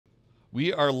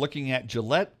We are looking at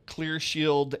Gillette Clear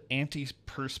Shield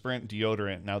Antiperspirant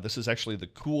Deodorant. Now, this is actually the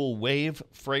Cool Wave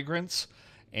fragrance,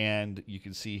 and you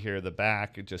can see here the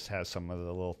back, it just has some of the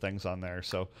little things on there.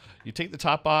 So you take the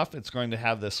top off, it's going to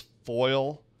have this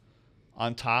foil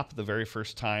on top the very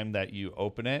first time that you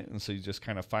open it, and so you just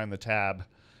kind of find the tab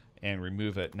and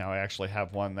remove it. Now, I actually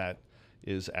have one that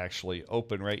is actually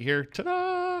open right here.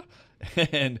 Ta-da!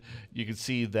 And you can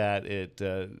see that it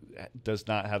does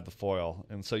not have the foil.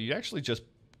 And so you actually just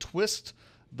twist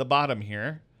the bottom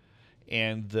here,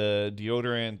 and the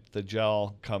deodorant, the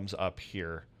gel, comes up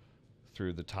here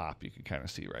through the top. You can kind of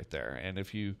see right there. And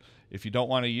if you don't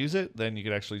want to use it, then you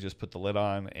could actually just put the lid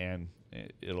on, and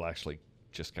it'll actually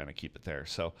just kind of keep it there.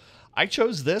 So I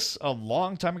chose this a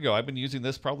long time ago. I've been using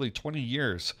this probably 20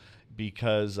 years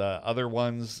because other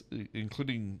ones,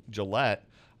 including Gillette,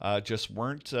 just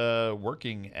weren't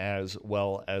working as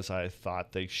well as I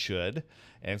thought they should.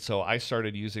 And so I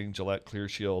started using Gillette Clear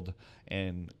Shield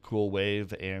and Cool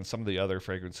Wave and some of the other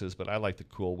fragrances, but I like the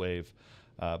Cool Wave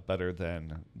better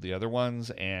than the other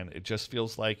ones, and it just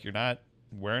feels like you're not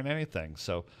wearing anything.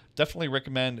 So definitely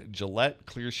recommend Gillette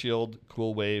Clear Shield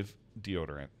Cool Wave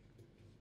deodorant.